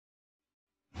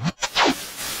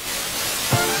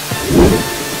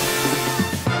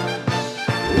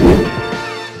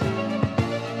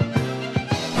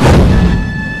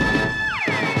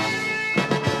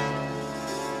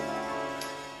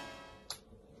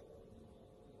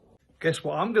Guess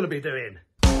what I'm going to be doing?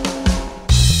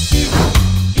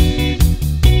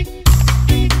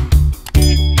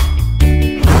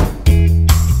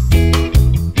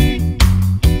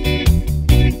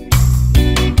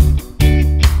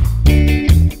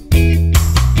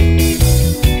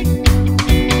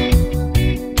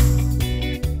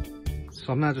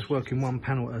 So I'm now just working one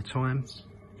panel at a time,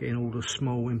 getting all the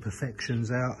small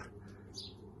imperfections out.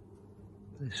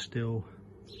 There's still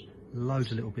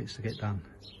loads of little bits to get done.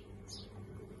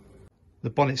 The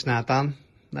bonnet's now done.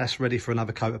 That's ready for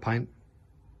another coat of paint.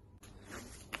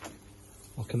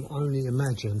 I can only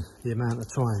imagine the amount of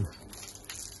time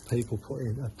people put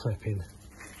in prepping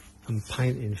and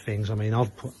painting things. I mean,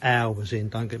 I've put hours in,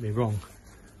 don't get me wrong,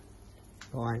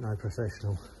 but I ain't no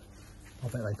professional. I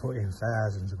bet they put in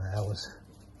thousands of hours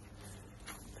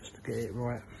just to get it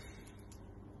right.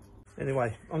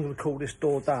 Anyway, I'm going to call this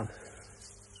door done.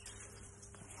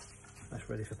 That's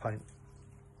ready for paint.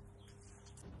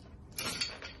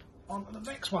 On to the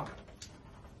next one.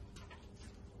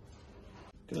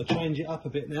 Going to change it up a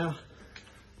bit now.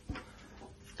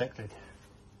 Deck lid.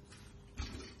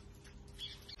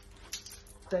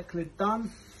 Deck lid done.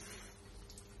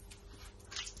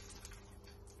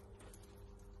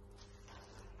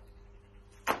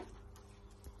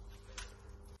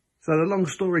 So the long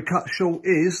story cut short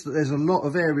is that there's a lot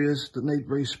of areas that need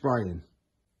respraying.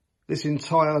 This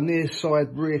entire near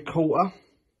side rear quarter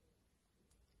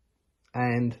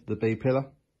and the B-pillar.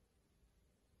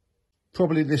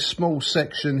 Probably this small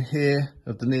section here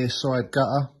of the near side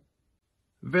gutter.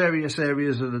 Various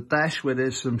areas of the dash where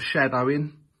there's some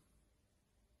shadowing.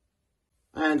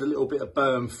 And a little bit of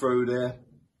burn through there.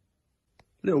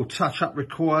 Little touch up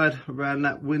required around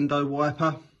that window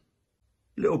wiper.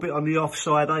 A little bit on the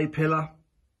offside A-pillar.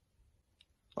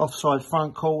 Offside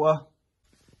front quarter.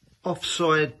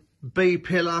 Offside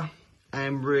B-pillar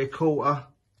and rear quarter.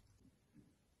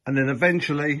 And then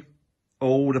eventually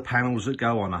all the panels that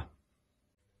go on her.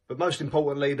 But most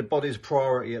importantly, the body's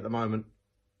priority at the moment.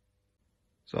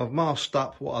 So I've masked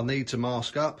up what I need to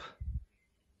mask up.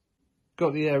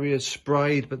 Got the areas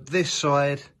sprayed, but this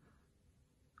side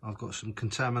I've got some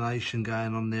contamination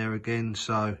going on there again,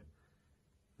 so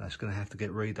that's going to have to get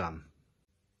redone.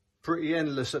 Pretty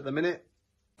endless at the minute.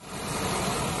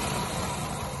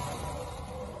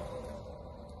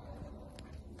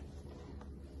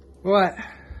 Right,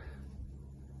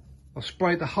 I've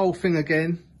sprayed the whole thing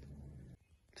again.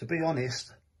 To be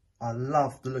honest, I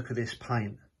love the look of this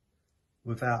paint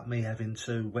without me having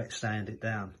to wet sand it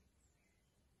down.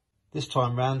 This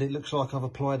time round it looks like I've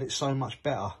applied it so much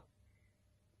better.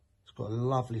 It's got a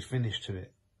lovely finish to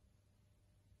it.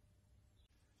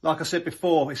 Like I said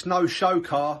before, it's no show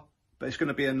car, but it's going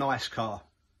to be a nice car.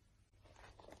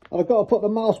 I've got to put the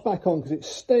mask back on because it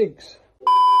stinks.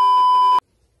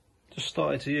 Just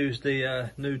started to use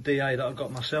the new DA that I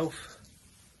got myself.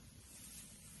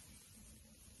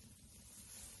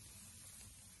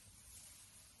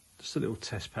 Just a little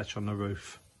test patch on the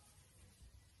roof.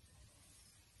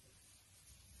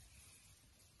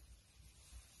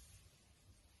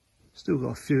 Still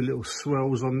got a few little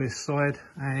swells on this side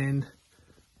and a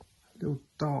little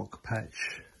dark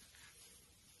patch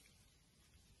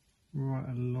right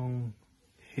along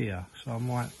here. So I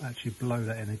might actually blow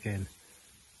that in again.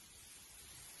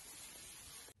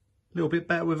 A little bit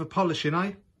better with a polishing,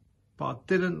 eh? But I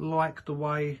didn't like the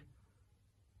way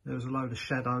there was a load of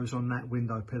shadows on that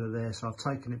window pillar there, so I've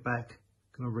taken it back.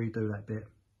 Gonna redo that bit.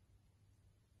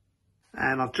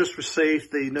 And I've just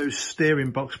received the new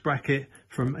steering box bracket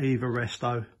from Eva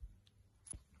Resto.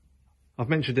 I've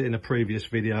mentioned it in a previous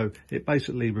video. It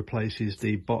basically replaces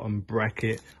the bottom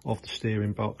bracket of the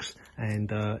steering box, and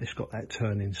it's got that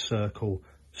turning circle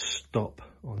stop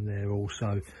on there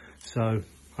also. So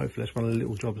hopefully that's one of the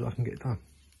little jobs I can get done.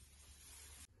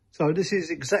 So this is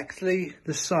exactly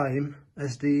the same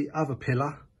as the other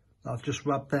pillar that I've just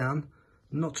rubbed down.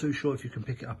 I'm not too sure if you can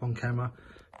pick it up on camera,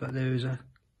 but there is a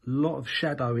lot of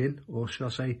shadowing, or should I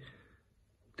say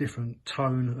different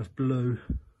tone of blue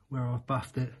where I've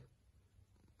buffed it.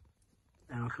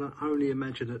 And I can only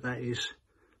imagine that that is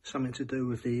something to do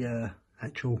with the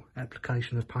actual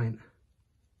application of paint.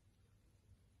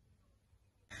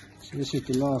 So this is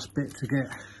the last bit to get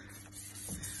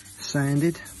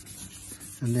sanded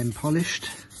and then polished,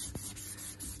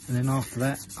 and then after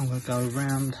that I'm going to go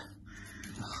around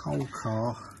the whole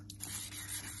car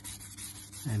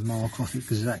and mark off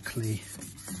exactly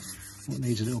what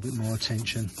needs a little bit more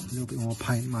attention, a little bit more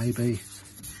paint maybe,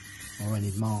 or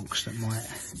any marks that might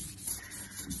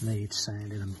need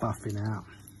sanding and buffing out.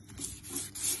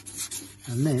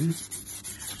 And then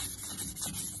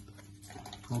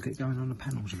I'll get going on the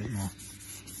panels a bit more.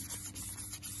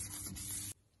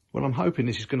 Well, I'm hoping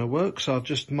this is going to work, so I've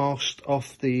just masked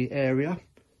off the area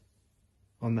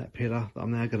on that pillar that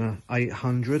I'm now going to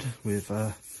 800 with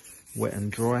wet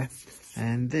and dry,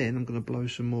 and then I'm going to blow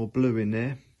some more blue in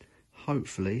there,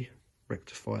 hopefully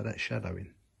rectify that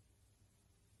shadowing.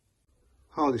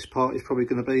 Hardest part is probably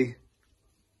going to be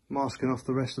masking off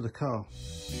the rest of the car.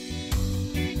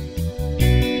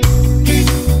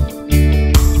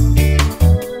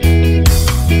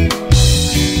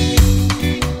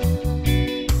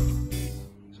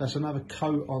 So that's another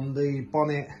coat on the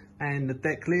bonnet and the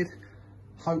deck lid.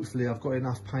 Hopefully I've got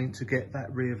enough paint to get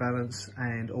that rear valance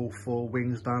and all four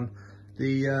wings done.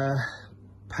 The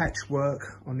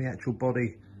patchwork on the actual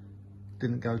body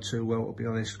didn't go too well, to be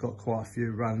honest. Got quite a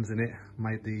few runs in it,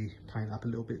 made the paint up a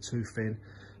little bit too thin.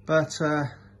 But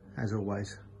as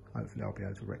always, hopefully I'll be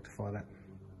able to rectify that.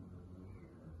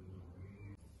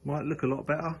 Might look a lot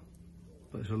better,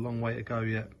 but it's a long way to go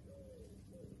yet.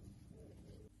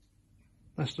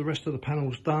 That's the rest of the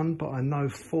panels done, but I know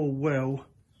full well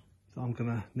that I'm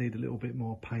gonna need a little bit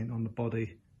more paint on the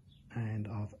body, and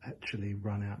I've actually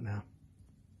run out now.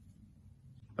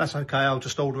 That's okay, I'll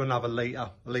just order another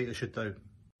litre. A litre should do.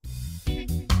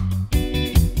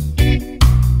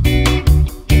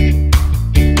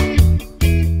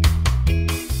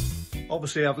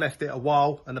 Obviously I've left it a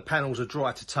while and the panels are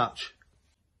dry to touch.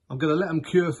 I'm gonna let them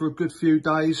cure for a good few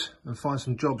days and find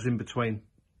some jobs in between.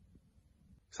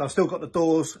 So I've still got the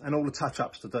doors and all the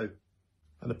touch-ups to do.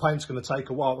 And the paint's going to take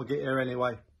a while to get here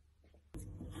anyway.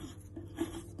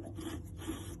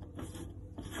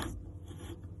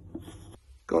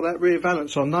 Got that rear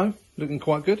valance on though, looking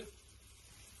quite good.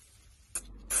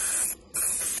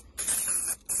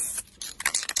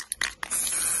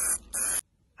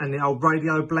 And the old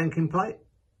radio blanking plate.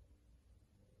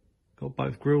 Got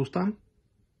both grills done.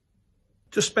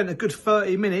 Just spent a good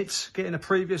 30 minutes getting a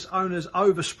previous owner's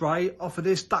overspray off of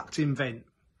this ducting vent.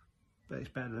 But it's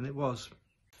better than it was.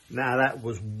 Now that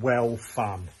was well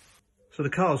fun. So the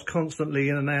car's constantly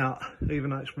in and out, even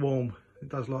though it's warm. It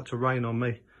does like to rain on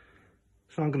me.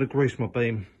 So I'm going to grease my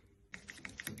beam.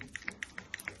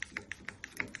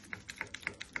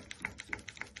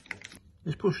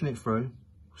 Just pushing it through,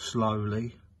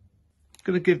 slowly.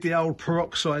 Going to give the old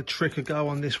peroxide trick a go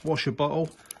on this washer bottle.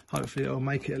 Hopefully it'll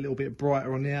make it a little bit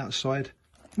brighter on the outside.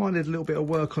 Might need a little bit of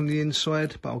work on the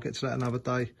inside, but I'll get to that another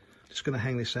day. Just going to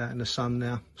hang this out in the sun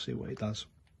now, see what it does.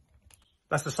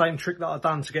 That's the same trick that I've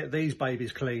done to get these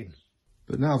babies clean.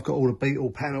 But now I've got all the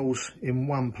Beetle panels in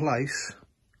one place,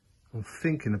 I'm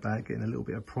thinking about getting a little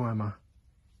bit of primer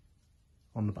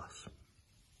on the bus.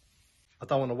 I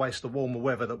don't want to waste the warmer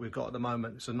weather that we've got at the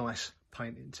moment. It's a nice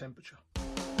painting temperature.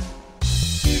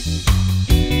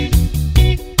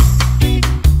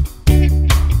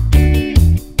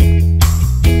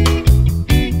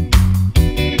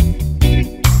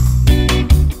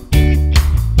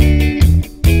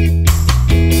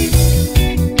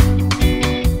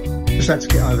 Just had to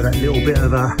get over that little bit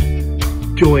of a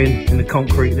join in the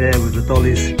concrete there with the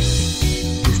dollies.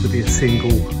 Used to be a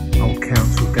single old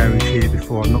council garage here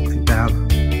before I knocked it down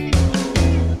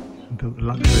and built the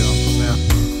luxury I've got now.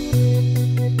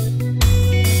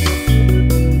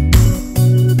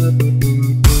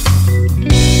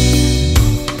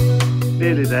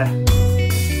 Nearly there.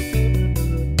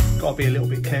 Got to be a little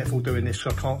bit careful doing this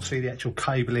so I can't see the actual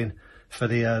cabling for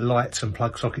the lights and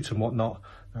plug sockets and whatnot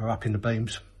that are up in the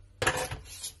beams.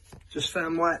 Just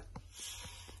found my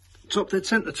top dead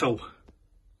centre tool.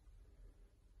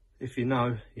 If you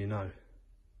know, you know.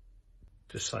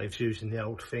 Just saves using the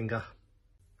old finger.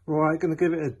 Right, going to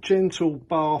give it a gentle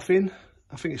bath in.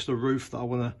 I think it's the roof that I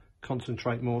want to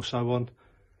concentrate more so on.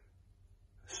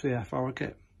 See how far I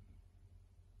get.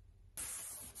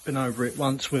 Been over it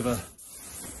once with a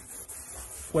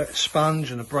wet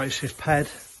sponge and abrasive pad.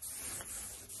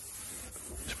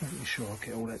 Just making sure I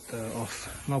get all that dirt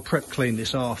off. And I'll prep clean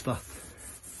this after.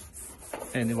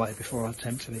 Anyway, before I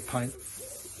attempt any paint.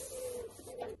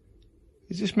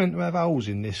 Is this meant to have holes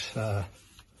in this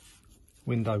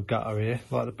window gutter here,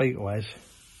 like the Beetle has,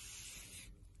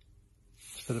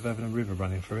 instead of having a river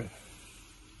running through it?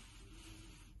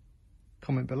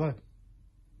 Comment below.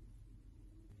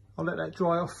 I'll let that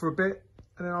dry off for a bit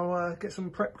and then I'll get some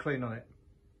prep clean on it.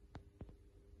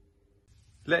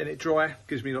 Letting it dry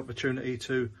gives me the opportunity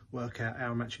to work out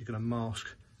how I'm actually going to mask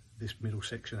this middle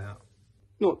section out.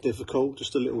 Not difficult,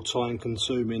 just a little time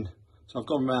consuming. So I've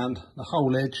gone round the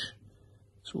whole edge,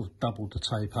 sort of doubled the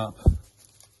tape up,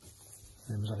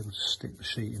 and was able to stick the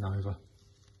sheeting over,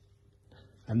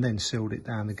 and then sealed it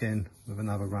down again with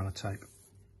another run of tape.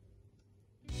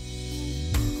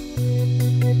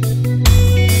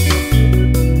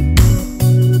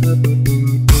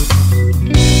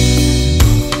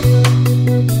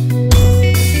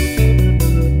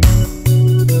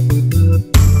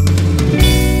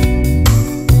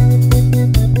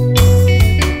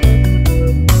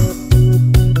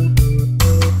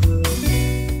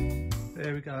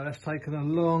 that's taken a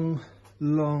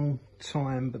long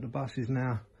time, but the bus is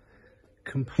now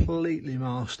completely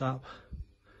masked up,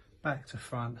 back to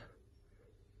front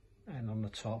and on the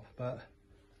top. But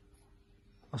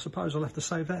I suppose I'll have to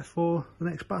save that for the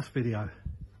next bus video.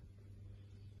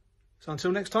 So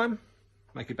until next time,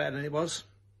 make it better than it was.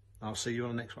 I'll see you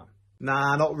on the next one.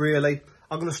 Nah, not really.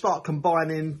 I'm going to start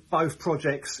combining both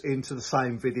projects into the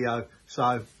same video,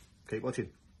 so keep watching.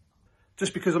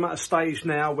 Just because I'm at a stage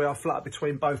now where I flutter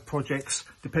between both projects,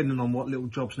 depending on what little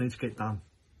jobs need to get done.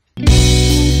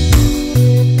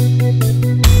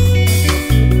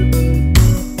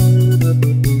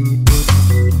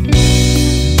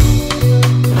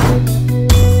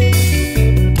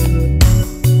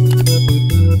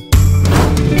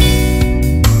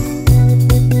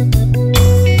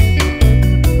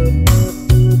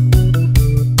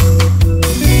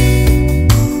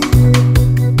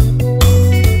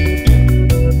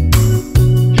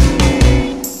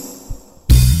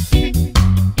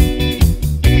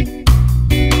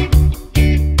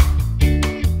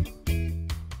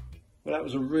 That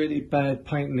was a really bad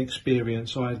painting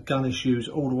experience. I had gun issues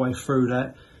all the way through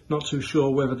that. Not too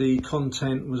sure whether the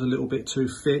content was a little bit too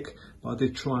thick, but I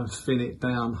did try and thin it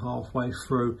down halfway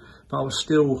through. But I was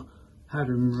still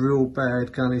having real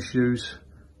bad gun issues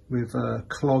with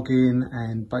clogging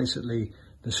and basically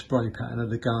the spray pattern of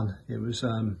the gun. It was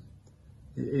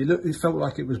it felt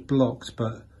like it was blocked,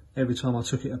 but every time I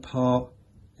took it apart,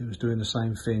 it was doing the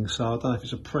same thing. So I don't know if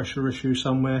it's a pressure issue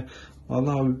somewhere. I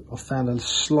know I found a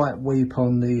slight weep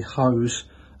on the hose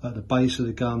at the base of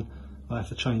the gun. I have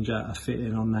to change out a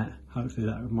fitting on that. Hopefully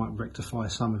that might rectify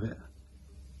some of it.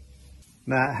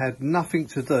 Now, it had nothing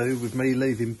to do with me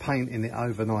leaving paint in it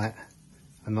overnight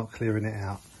and not clearing it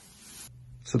out.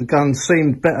 So the gun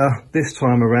seemed better this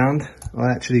time around.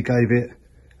 I actually gave it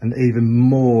an even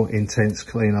more intense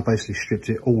clean. I basically stripped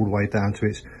it all the way down to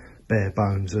its bare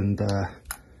bones and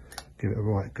give it a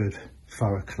right good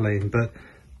thorough clean. But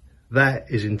that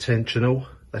is intentional.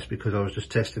 That's because I was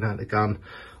just testing out the gun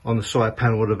on the side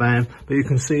panel of the van. But you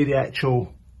can see the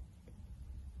actual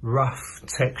rough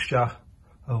texture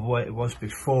of what it was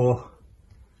before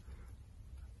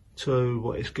to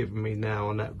what it's giving me now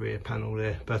on that rear panel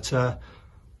there. But I'm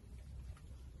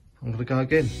going to go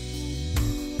again.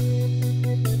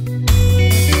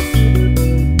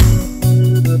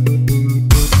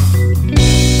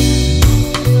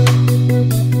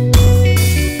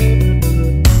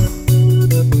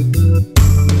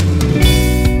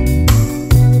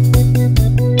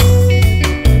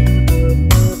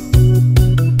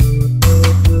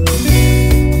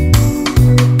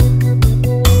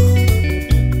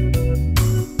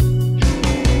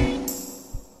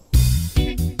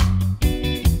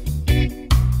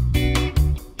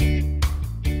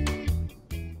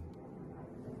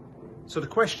 So the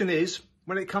question is,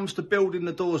 when it comes to building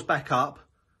the doors back up,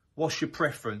 what's your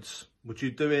preference? Would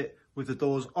you do it with the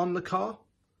doors on the car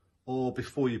or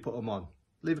before you put them on?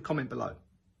 Leave a comment below.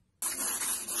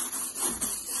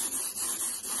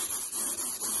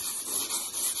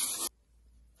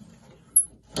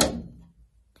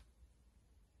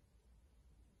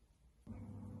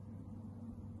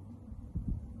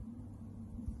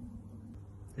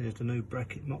 There's the new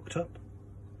bracket mocked up.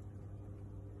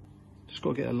 Just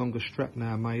got to get a longer strap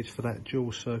now made for that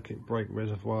dual circuit brake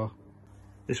reservoir.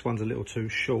 This one's a little too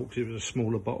short because it was a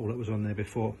smaller bottle that was on there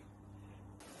before.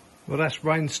 Well, that's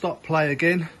rain stop play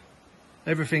again.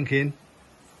 Everything in.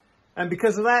 And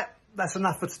because of that, that's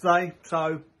enough for today.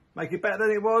 So make it better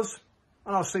than it was,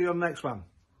 and I'll see you on the next one.